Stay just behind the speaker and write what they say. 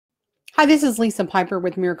Hi, this is Lisa Piper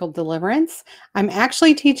with Miracle Deliverance. I'm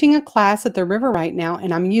actually teaching a class at the river right now,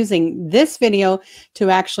 and I'm using this video to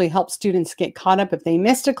actually help students get caught up if they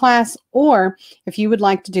missed a class, or if you would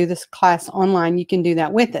like to do this class online, you can do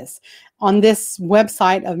that with us. On this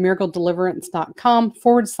website of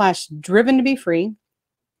miracledeliverance.com/driven to be free,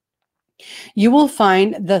 you will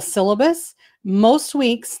find the syllabus. Most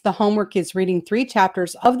weeks, the homework is reading 3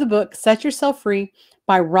 chapters of the book, Set Yourself Free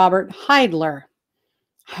by Robert Heidler.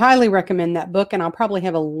 Highly recommend that book, and I'll probably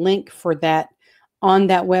have a link for that on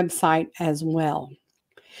that website as well.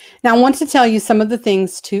 Now, I want to tell you some of the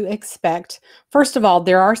things to expect. First of all,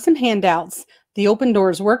 there are some handouts. The Open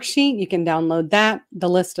Doors worksheet, you can download that, the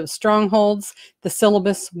list of strongholds, the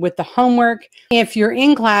syllabus with the homework. If you're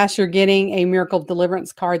in class, you're getting a Miracle of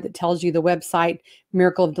Deliverance card that tells you the website,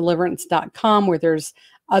 miracleofdeliverance.com, where there's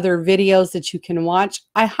other videos that you can watch.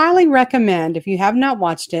 I highly recommend, if you have not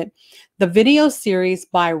watched it, the video series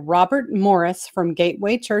by Robert Morris from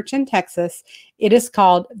Gateway Church in Texas. It is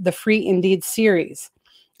called the Free Indeed series.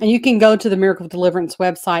 And you can go to the Miracle of Deliverance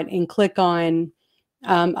website and click on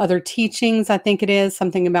other teachings. I think it is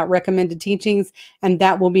something about recommended teachings, and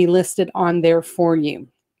that will be listed on there for you.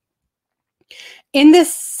 In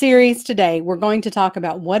this series today, we're going to talk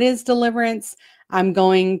about what is deliverance. I'm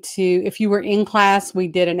going to, if you were in class, we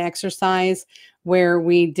did an exercise where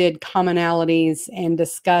we did commonalities and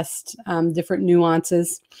discussed different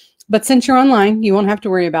nuances. But since you're online, you won't have to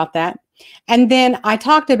worry about that. And then I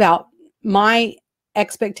talked about my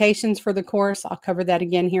expectations for the course. I'll cover that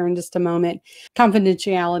again here in just a moment.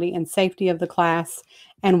 Confidentiality and safety of the class,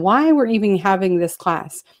 and why we're even having this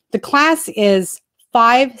class. The class is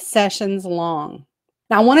 5 sessions long.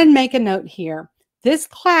 Now, I want to make a note here. This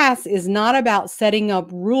class is not about setting up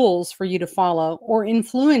rules for you to follow or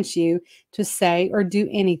influence you to say or do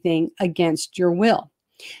anything against your will.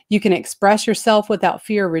 You can express yourself without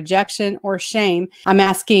fear of rejection or shame. I'm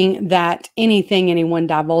asking that anything anyone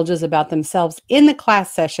divulges about themselves in the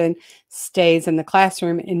class session stays in the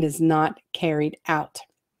classroom and is not carried out.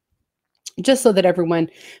 Just so that everyone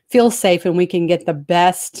feels safe and we can get the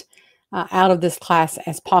best out of this class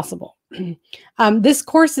as possible. This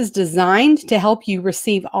course is designed to help you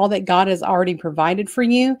receive all that God has already provided for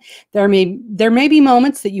you. There may be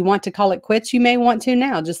moments that you want to call it quits. You may want to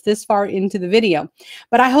now, just this far into the video.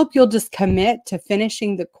 But I hope you'll just commit to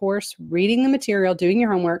finishing the course, reading the material, doing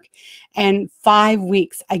your homework, and 5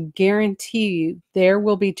 weeks. I guarantee you there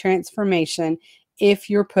will be transformation if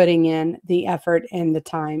you're putting in the effort and the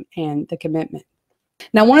time and the commitment.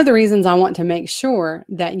 Now, one of the reasons I want to make sure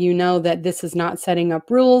that you know that this is not setting up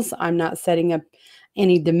rules, I'm not setting up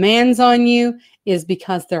any demands on you, is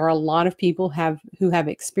because there are a lot of people who have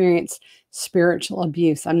experienced spiritual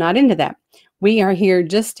abuse. I'm not into that. We are here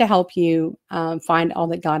just to help you find all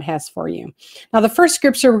that God has for you. Now, the first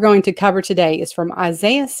scripture we're going to cover today is from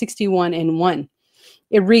Isaiah 61:1.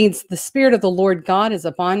 It reads, "The Spirit of the Lord God is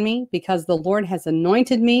upon me, because the Lord has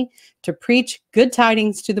anointed me to preach good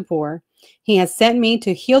tidings to the poor. He has sent me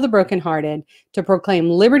to heal the brokenhearted, to proclaim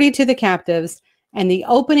liberty to the captives, and the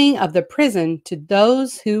opening of the prison to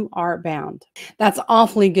those who are bound." That's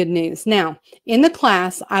awfully good news. Now, in the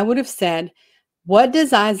class, I would have said, what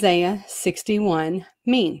does Isaiah 61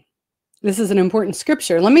 mean? This is an important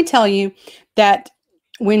scripture. Let me tell you that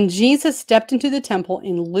when Jesus stepped into the temple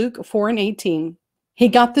in Luke 4:18, he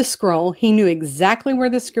got the scroll. He knew exactly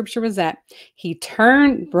where the scripture was at. He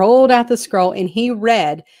rolled out the scroll, and he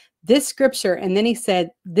read this scripture, and then he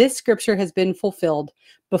said, "This scripture has been fulfilled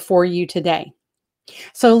before you today."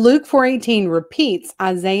 So Luke 4:18 repeats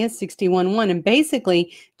Isaiah 61:1, and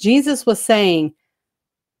basically Jesus was saying,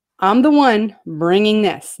 I'm the one bringing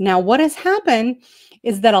this. Now, what has happened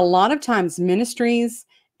is that a lot of times ministries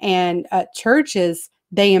and churches,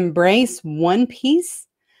 they embrace one piece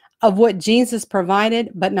of what Jesus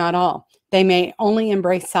provided, but not all. They may only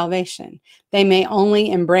embrace salvation. They may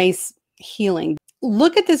only embrace healing.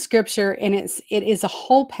 Look at the scripture, and it is a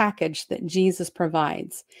whole package that Jesus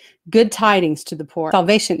provides. Good tidings to the poor.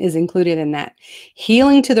 Salvation is included in that.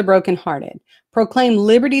 Healing to the brokenhearted. Proclaim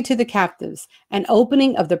liberty to the captives, and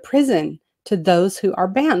opening of the prison to those who are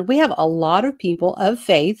bound. We have a lot of people of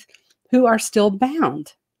faith who are still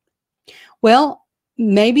bound. Well,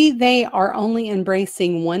 maybe they are only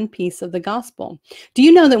embracing one piece of the gospel. Do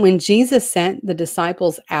you know that when Jesus sent the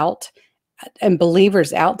disciples out and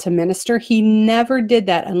believers out to minister, he never did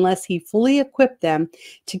that unless he fully equipped them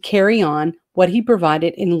to carry on what he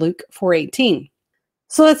provided in Luke 4:18.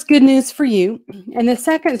 So that's good news for you. And the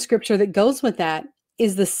second scripture that goes with that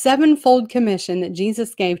is the 7-fold commission that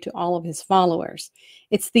Jesus gave to all of his followers.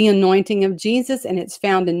 It's the anointing of Jesus, and it's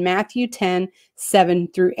found in Matthew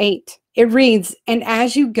 10:7-8. It reads, "And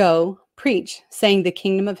as you go, Preach, saying the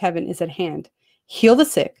kingdom of heaven is at hand. Heal the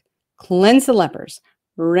sick, cleanse the lepers,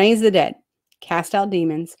 raise the dead, cast out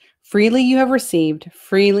demons. Freely you have received,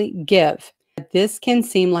 freely give. This can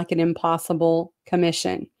seem like an impossible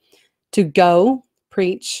commission. To go,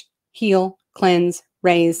 preach, heal, cleanse,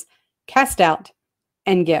 raise, cast out,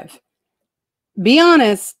 and give. Be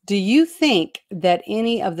honest, do you think that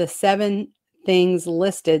any of the 7 things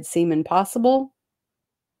listed seem impossible?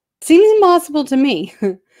 Seems impossible to me.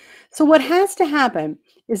 So what has to happen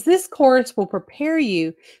is this course will prepare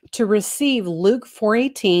you to receive Luke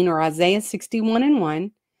 4:18 or Isaiah 61:1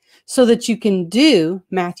 so that you can do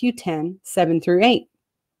Matthew 10:7 through 8.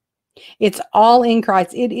 It's all in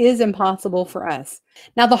Christ. It is impossible for us.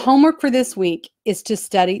 Now, the homework for this week is to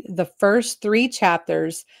study the first 3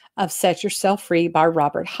 chapters of Set Yourself Free by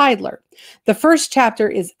Robert Heidler. The first chapter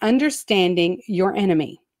is Understanding Your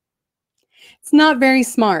Enemy. It's not very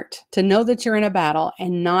smart to know that you're in a battle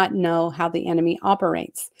and not know how the enemy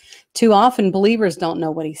operates. Too often, believers don't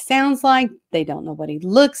know what he sounds like. They don't know what he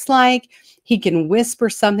looks like. He can whisper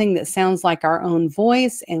something that sounds like our own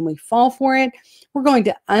voice, and we fall for it. We're going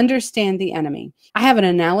to understand the enemy. I have an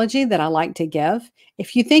analogy that I like to give.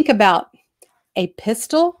 If you think about a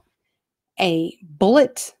pistol, a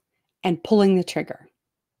bullet, and pulling the trigger.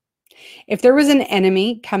 If there was an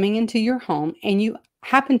enemy coming into your home and you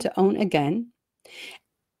happen to own a gun,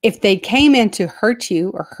 if they came in to hurt you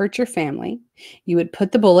or hurt your family, you would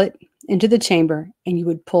put the bullet into the chamber and you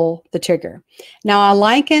would pull the trigger. Now, I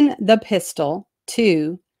liken the pistol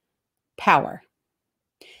to power,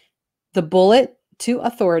 the bullet to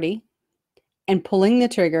authority, and pulling the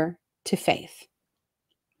trigger to faith.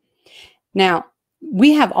 Now,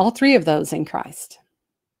 we have all 3 of those in Christ.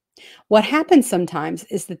 What happens sometimes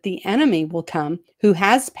is that the enemy will come who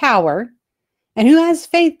has power and who has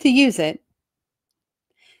faith to use it,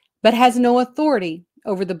 but has no authority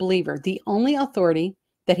over the believer. The only authority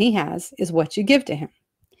that he has is what you give to him.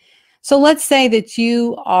 So let's say that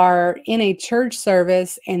you are in a church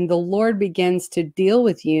service and the Lord begins to deal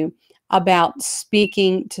with you about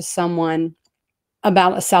speaking to someone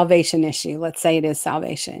about a salvation issue. Let's say it is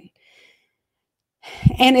salvation.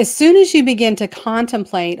 And as soon as you begin to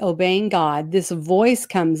contemplate obeying God, this voice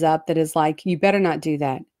comes up that is like, you better not do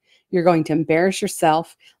that. You're going to embarrass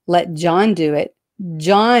yourself. Let John do it.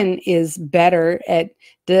 John is better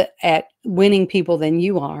at winning people than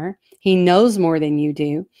you are. He knows more than you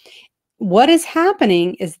do. What is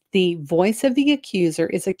happening is the voice of the accuser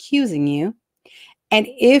is accusing you. And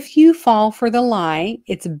if you fall for the lie,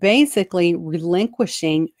 it's basically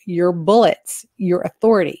relinquishing your bullets, your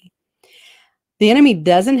authority. The enemy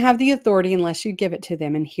doesn't have the authority unless you give it to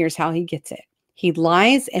them. And here's how he gets it. He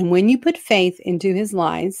lies. And when you put faith into his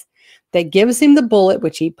lies, that gives him the bullet,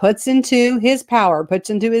 which he puts into his power, puts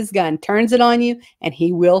into his gun, turns it on you, and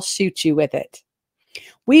he will shoot you with it.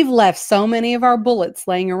 We've left so many of our bullets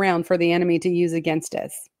laying around for the enemy to use against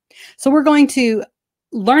us. So we're going to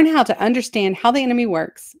learn how to understand how the enemy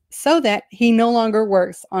works so that he no longer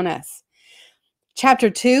works on us. Chapter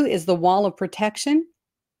 2 is the wall of protection.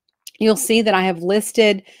 You'll see that I have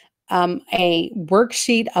listed a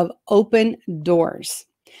worksheet of open doors.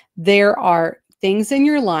 There are things in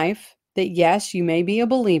your life that, yes, you may be a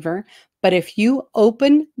believer, but if you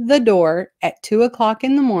open the door at 2 o'clock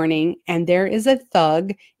in the morning and there is a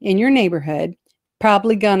thug in your neighborhood,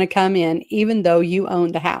 probably going to come in even though you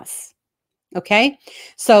own the house. Okay?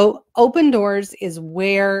 So open doors is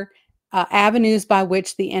where avenues by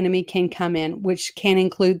which the enemy can come in, which can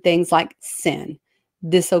include things like sin,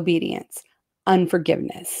 disobedience,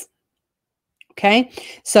 unforgiveness. Okay,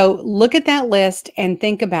 so look at that list and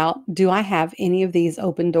think about, do I have any of these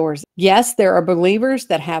open doors? Yes, there are believers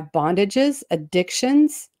that have bondages,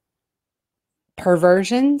 addictions,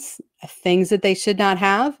 perversions, things that they should not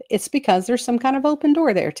have. It's because there's some kind of open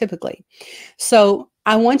door there typically. So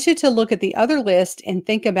I want you to look at the other list and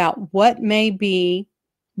think about what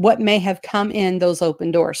may have come in those open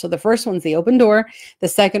doors. So the first one's the open door. The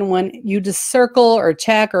second one, you just circle or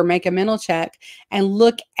check or make a mental check and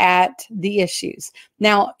look at the issues.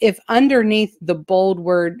 Now, if underneath the bold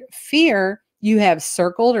word fear, you have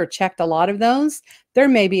circled or checked a lot of those, there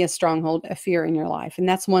may be a stronghold of fear in your life. And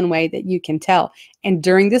that's one way that you can tell. And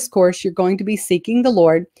during this course, you're going to be seeking the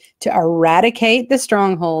Lord to eradicate the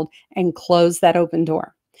stronghold and close that open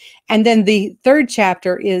door. And then the third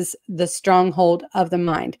chapter is the stronghold of the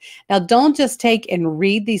mind. Now, don't just take and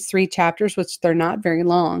read these 3 chapters, which they're not very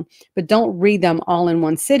long, but don't read them all in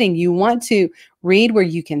one sitting. You want to read where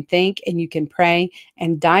you can think and you can pray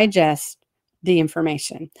and digest the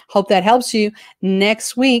information. Hope that helps you.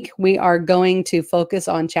 Next week, we are going to focus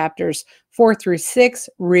on chapters 4 through 6,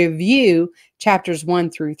 review chapters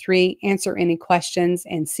 1 through 3, answer any questions,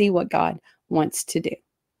 and see what God wants to do.